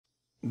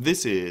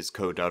This is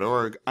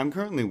Code.org. I'm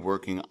currently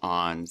working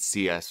on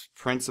CS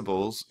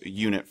Principles,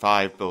 Unit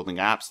 5, Building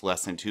Apps,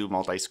 Lesson 2,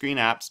 Multi-Screen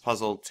Apps,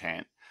 Puzzle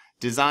 10.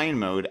 Design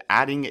Mode,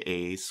 Adding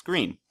a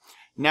Screen.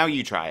 Now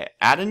you try it.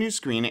 Add a new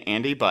screen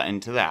and a button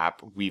to the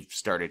app. We've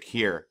started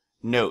here.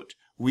 Note,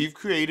 we've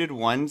created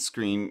one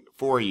screen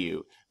for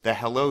you, the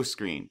Hello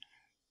screen.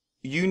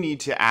 You need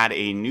to add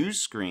a new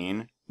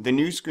screen. The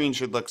new screen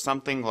should look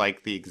something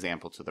like the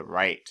example to the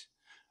right.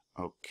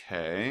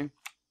 Okay.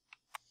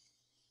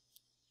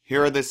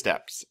 Here are the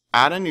steps.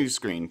 Add a new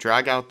screen.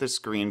 Drag out the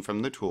screen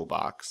from the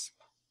toolbox.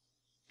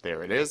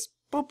 There it is.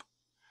 Boop.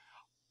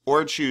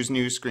 Or choose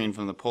new screen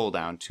from the pull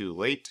down. Too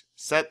late.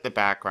 Set the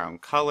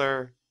background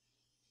color.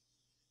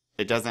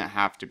 It doesn't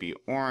have to be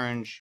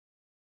orange.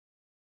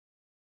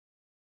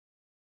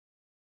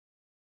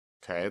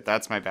 Okay,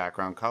 that's my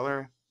background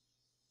color.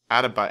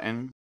 Add a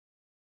button.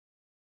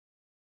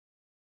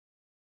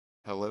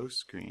 Hello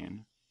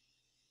screen.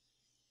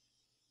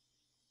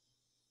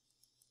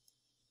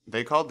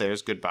 They called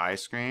theirs goodbye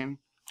screen,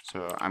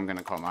 so I'm going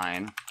to call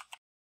mine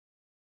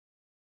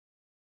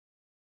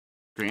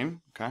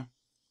screen. Okay.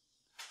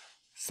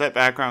 Set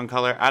background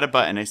color, add a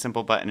button. A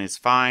simple button is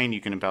fine.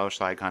 You can embellish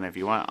the icon if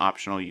you want.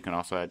 Optional, you can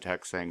also add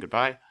text saying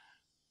goodbye.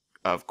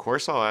 Of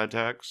course I'll add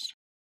text.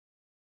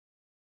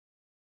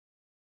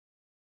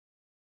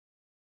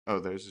 Oh,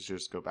 theirs is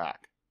just go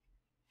back.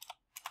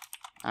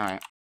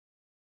 Alright.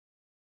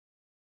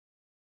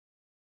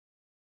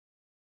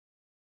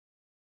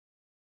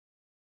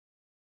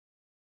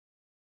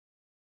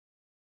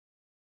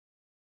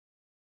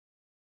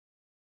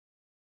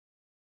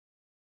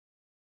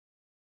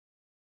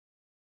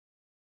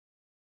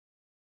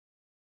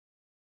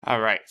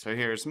 Alright, so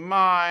here's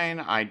mine.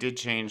 I did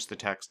change the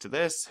text to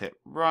this. Hit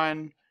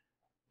run.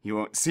 You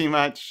won't see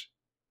much.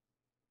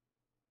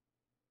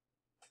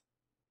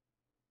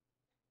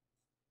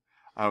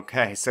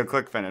 Okay, so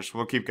click finish.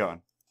 We'll keep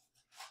going.